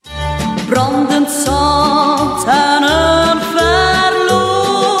brandend zand en een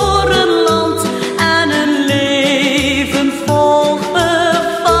verloren land en een leven vol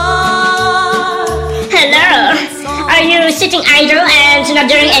gevaar. Hello. Are you sitting idle and not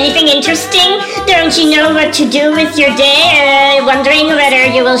doing anything interesting? Don't you know what to do with your day? Wondering whether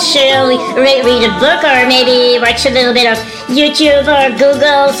you will surely read a book or maybe watch a little bit of YouTube or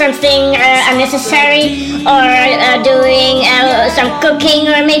Google something unnecessary, or doing some cooking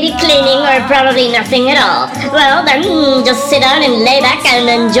or maybe cleaning or probably nothing at all. Well, then just sit down and lay back and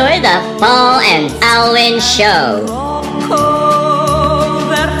enjoy the Paul and Alwyn show. Rocco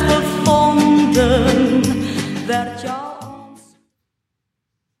werd gevonden, werd jou ons.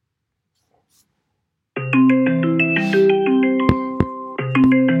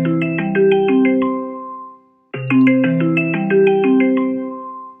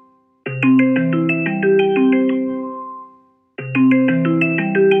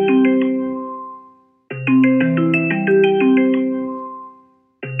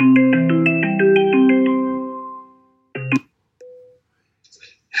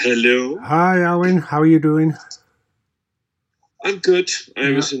 Hello. Hi, Alwyn. How are you doing? I'm good.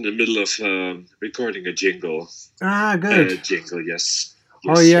 I was in the middle of recording a jingle. Ah, good. Jingle, yes.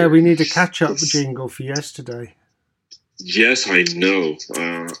 Oh, yeah, we need a catch-up jingle for yesterday. Yes, I know.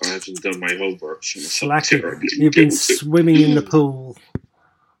 I haven't done my homework. Slacking. You've been swimming in the pool.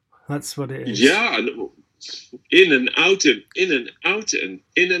 That's what it is. Yeah, in and out and in and out and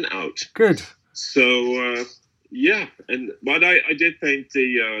in and out. Good. So, yeah, but I did paint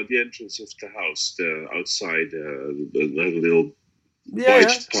the entrance of the house, the outside, the little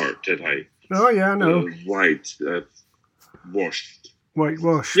white part that I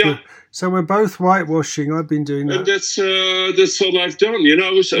whitewashed. Yeah. So we're both whitewashing. I've been doing that. And that's all I've done, you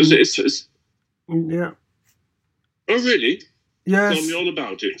know. So it's yeah. Oh, really? Yes. Tell me all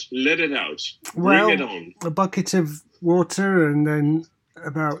about it. Let it out. Well, bring it on. A bucket of water and then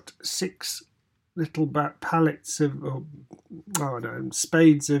about 6 little pallets of,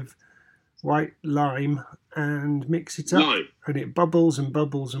 spades of white lime, and mix it up. Lime. And it bubbles and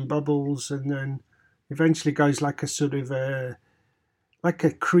bubbles and bubbles, and then eventually goes like a sort of like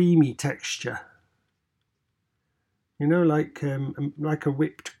a creamy texture. You know, like a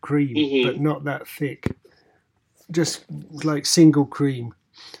whipped cream, but not that thick. Just like single cream,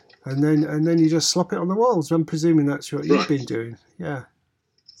 and then you just slop it on the walls. I'm presuming that's what you've been doing. Yeah.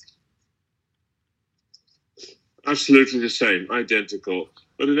 Absolutely the same, identical,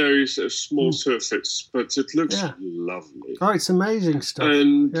 but a very small surface. But it looks lovely. Oh, it's amazing stuff.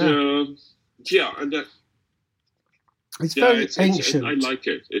 And and that. It's very ancient. I like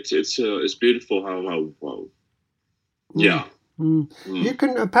it. It's beautiful. How yeah. You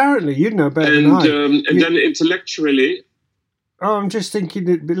can apparently you know better than I. And then intellectually. Oh, I'm just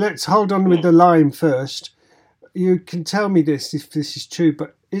thinking. Let's hold on with the lime first. You can tell me this if this is true,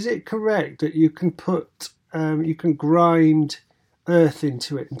 but is it correct that you can put you can grind earth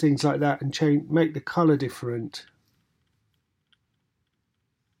into it and things like that and make the colour different?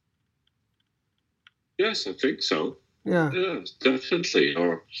 Yes, I think so. Yeah. Yes, definitely.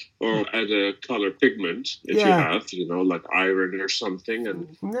 Or add a color pigment if you have, like iron or something,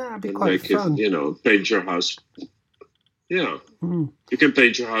 and it'd be quite make fun. it, paint your house. Yeah. You can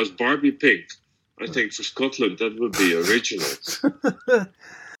paint your house Barbie pink. I think for Scotland that would be original.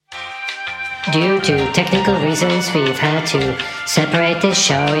 Due to technical reasons, we've had to separate this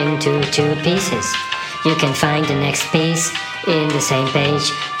show into 2 pieces. You can find the next piece in the same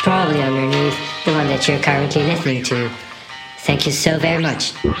page, probably underneath the one that you're currently listening to. Thank you so very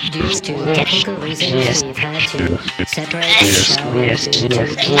much. Due to technical reasons, we've had to separate the show into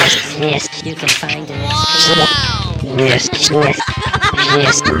 2 pieces. You can find the next piece in the same page, that you're currently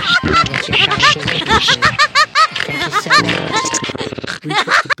listening to. Thank you so much. We've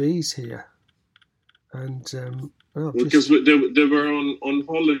got the bees here. And because they were on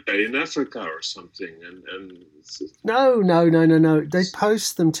holiday in Africa or something, and no. They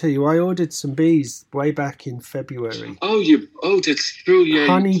post them to you. I ordered some bees way back in February. Oh, that's true. Yeah,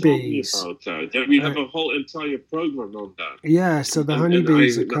 honeybees. About that. Yeah, we have a whole entire program on that. Yeah, so the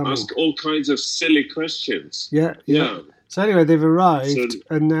honeybees are coming. Ask all kinds of silly questions. Yeah. So anyway, they've arrived,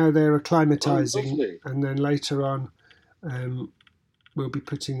 and now they're acclimatizing, and then later on, we'll be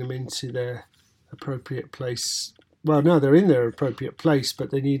putting them into their appropriate place. Well, no, they're in their appropriate place, but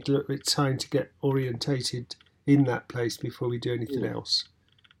they need a little bit of time to get orientated in that place before we do anything else.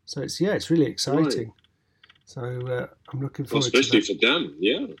 So it's really exciting. Right. So I'm looking forward to that. Especially for them,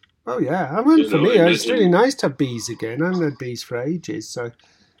 yeah. Oh yeah, I mean for me, it's really nice to have bees again. I haven't had bees for ages, so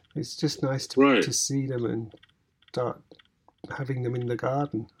it's just nice to see them and start having them in the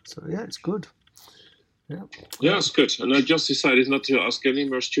garden. So yeah, it's good. Yeah, it's good. And I just decided not to ask any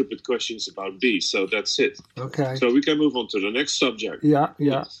more stupid questions about bees, so that's it. Okay. So we can move on to the next subject. Yeah.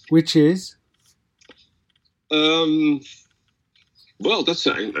 Which is? Well, that's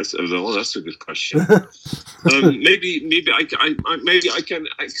a good question. maybe I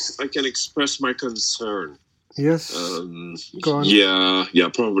can express my concern. Yes. Go on. Yeah,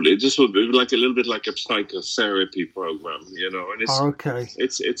 probably. This will be like a little bit like a psychotherapy program, and it's okay.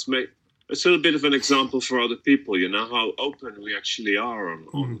 It's a little bit of an example for other people, how open we actually are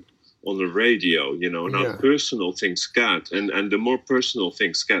on the radio, and how personal things get. And the more personal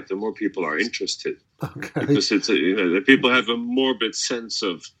things get, the more people are interested. Okay. Because it's the people have a morbid sense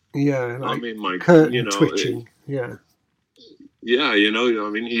of curtain twitching. Yeah. Yeah, he had,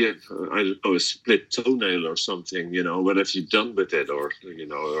 I don't know, a split toenail or something, what have you done with it? Or,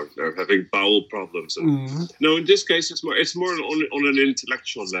 or having bowel problems. And, No, in this case, it's more on an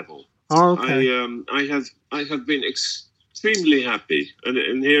intellectual level. Oh, okay. I have been extremely happy.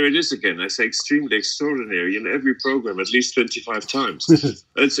 And here it is again. I say extremely extraordinary in every program, at least 25 times.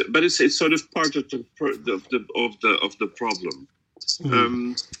 But it's sort of part of the problem.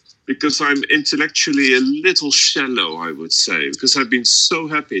 Because I'm intellectually a little shallow, I would say, because I've been so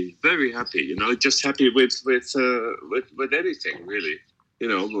happy, very happy, just happy with anything, really.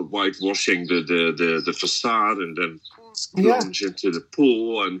 Whitewashing the facade and then plunge into the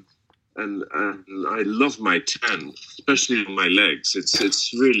pool and I love my tan, especially on my legs.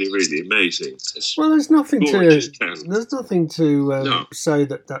 It's really, really amazing. Well, there's nothing to say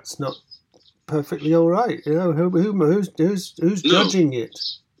that that's not perfectly all right. Who's judging it?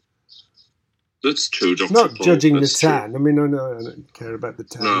 That's true, Dr. Not Paul. judging That's the tan. True. I mean, I don't care about the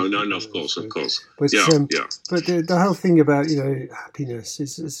tan. No, of course. But But the whole thing about happiness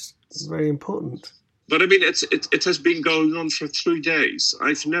is very important. But I mean, it has been going on for 3 days.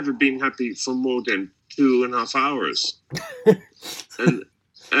 I've never been happy for more than 2.5 hours, and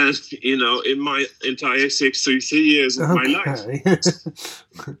in my entire 63 years of my life.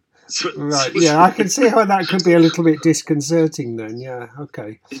 Right, yeah, I can see how that could be a little bit disconcerting then, yeah,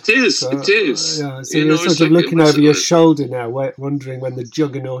 okay. It is. So you're sort of looking over your shoulder now, wondering when the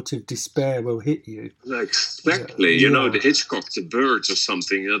juggernaut of despair will hit you. Exactly, the Hitchcock, the birds or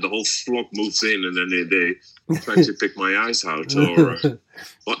something, the whole flock moves in and then they try to pick my eyes out, or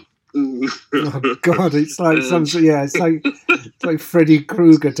what? Oh, God, it's like it's like Freddy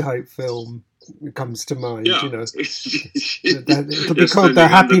Krueger type film. It comes to mind, It'll be called The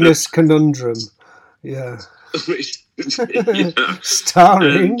Happiness Conundrum. Yeah.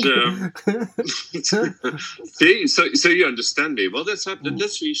 Starring. See, so you understand me. Well, that's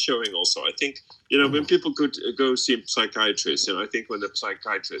reassuring also. I think, when people could go see a psychiatrist, I think when the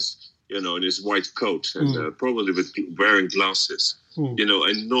psychiatrist, in his white coat and probably with wearing glasses,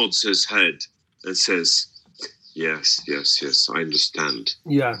 and nods his head and says, Yes, I understand.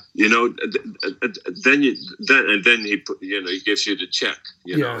 Yeah. Then he gives you the check.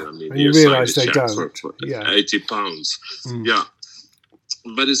 And you realise they don't. For £80. Yeah.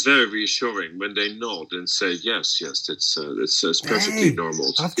 But it's very reassuring when they nod and say yes. It's perfectly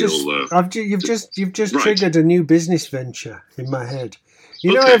normal to feel. You've just triggered a new business venture in my head.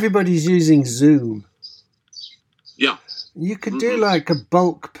 Everybody's using Zoom. Yeah. You could do like a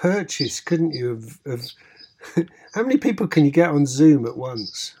bulk purchase, couldn't you? Of how many people can you get on Zoom at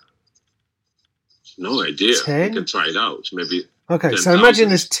once? No idea. 10? You can try it out, maybe. Okay, 10, so imagine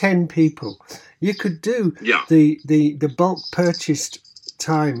there's 10 people. You could do the bulk purchased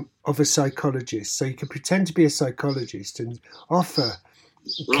time of a psychologist. So you could pretend to be a psychologist and offer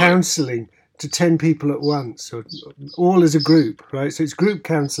counselling to 10 people at once, or all as a group, right? So it's group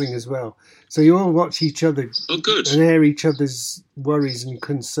counselling as well. So you all watch each other and air each other's worries and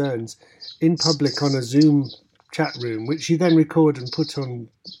concerns in public on a Zoom chat room, which you then record and put on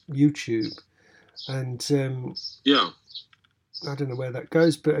YouTube. And I don't know where that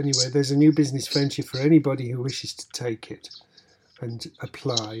goes, but anyway, there's a new business venture for anybody who wishes to take it and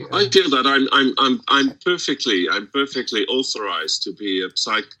apply. I feel that I'm perfectly authorized to be a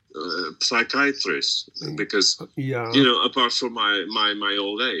psychiatrist because apart from my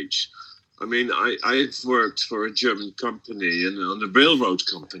old age. I mean, I've worked for a German company and on the railroad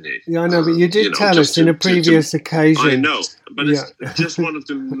company. Yeah, I know, but you did tell us in a previous occasion. I know, but it's just one of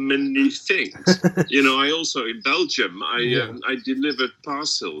the many things. I also, in Belgium, I delivered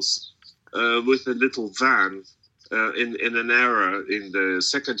parcels with a little van in an era in the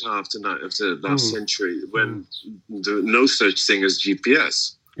second half of the last century when no such thing as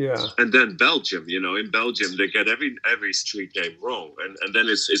GPS. Yeah, and then Belgium, in Belgium they get every street name wrong, and then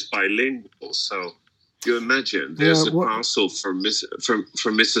it's bilingual. So, You imagine there's a parcel from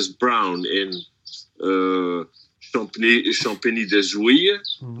Mrs. Brown in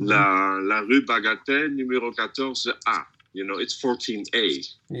Champigny-des-Ouilles, la rue Bagatelle, numéro 14A. You know, it's 14A.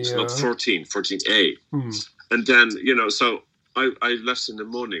 It's not 14A. And then, you know, so I left in the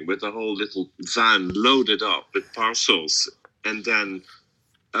morning with a whole little van loaded up with parcels. And then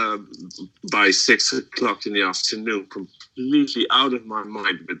by 6 o'clock in the afternoon, completely out of my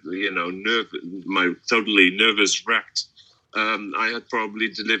mind, with, you know, my totally nervous wrecked, I had probably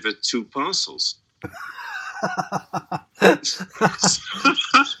delivered 2 parcels.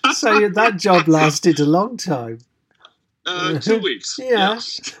 So that job lasted a long time. 2 weeks. Yeah.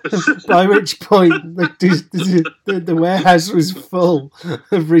 By which point the warehouse was full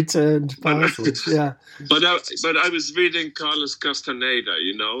of returned parcels. Yeah. But I was reading Carlos Castaneda,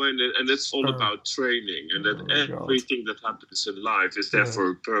 you know, and it's all about training, and that everything that happens in life is there for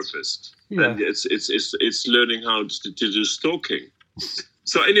a purpose, and it's learning how to do stalking.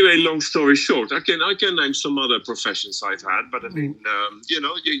 So anyway, long story short, I can name some other professions I've had, but I mean, you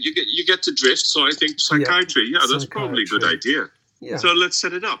know, you get the drift. So I think psychiatry, that's probably a good idea. Yeah. So let's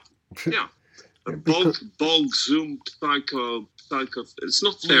set it up. Yeah, bulk Zoom psycho. It's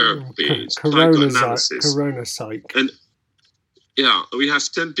not therapy. It's psychoanalysis. Corona psych. And we have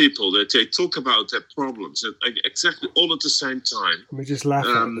 10 people that they talk about their problems exactly all at the same time. We just laugh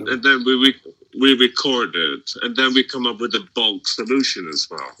at them. And then we record it, and then we come up with a bulk solution as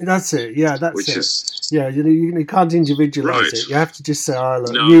well. That's it. Yeah, that's it. You can't individualize it. You have to just say,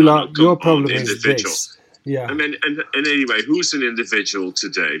 your problem is this. Yeah. I mean, and anyway, who's an individual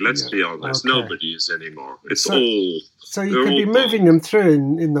today? Let's be honest. Okay. Nobody is anymore. It's all. So you could be moving them through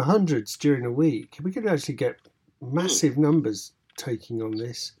in the hundreds during a week. We could actually get massive numbers taking on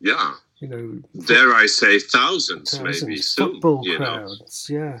this. Yeah. You know. Dare I say thousands maybe soon. Football crowds.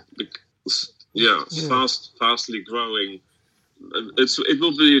 Yeah. Fastly growing. It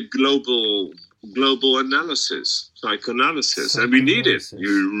will be a global analysis, psychoanalysis, and we need it.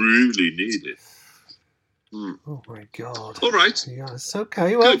 You really need it. Oh my God! All right. Yes.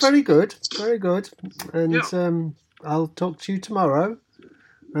 Okay. Well, very good. Very good. And I'll talk to you tomorrow,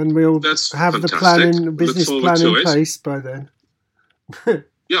 and we'll have the business plan in place by then.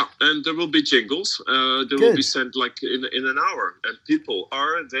 Yeah, and there will be jingles. They will be sent like in an hour. And people,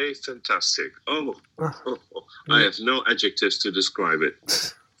 are they fantastic? I have no adjectives to describe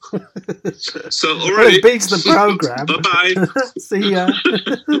it. So already, it beats the program. Bye-bye. See ya.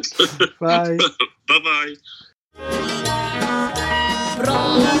 Bye. Bye-bye.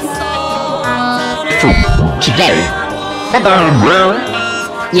 Today.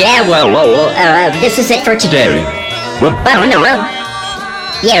 Yeah, well, this is it for today.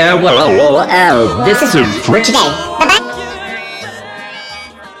 This is it for today. Bye-bye.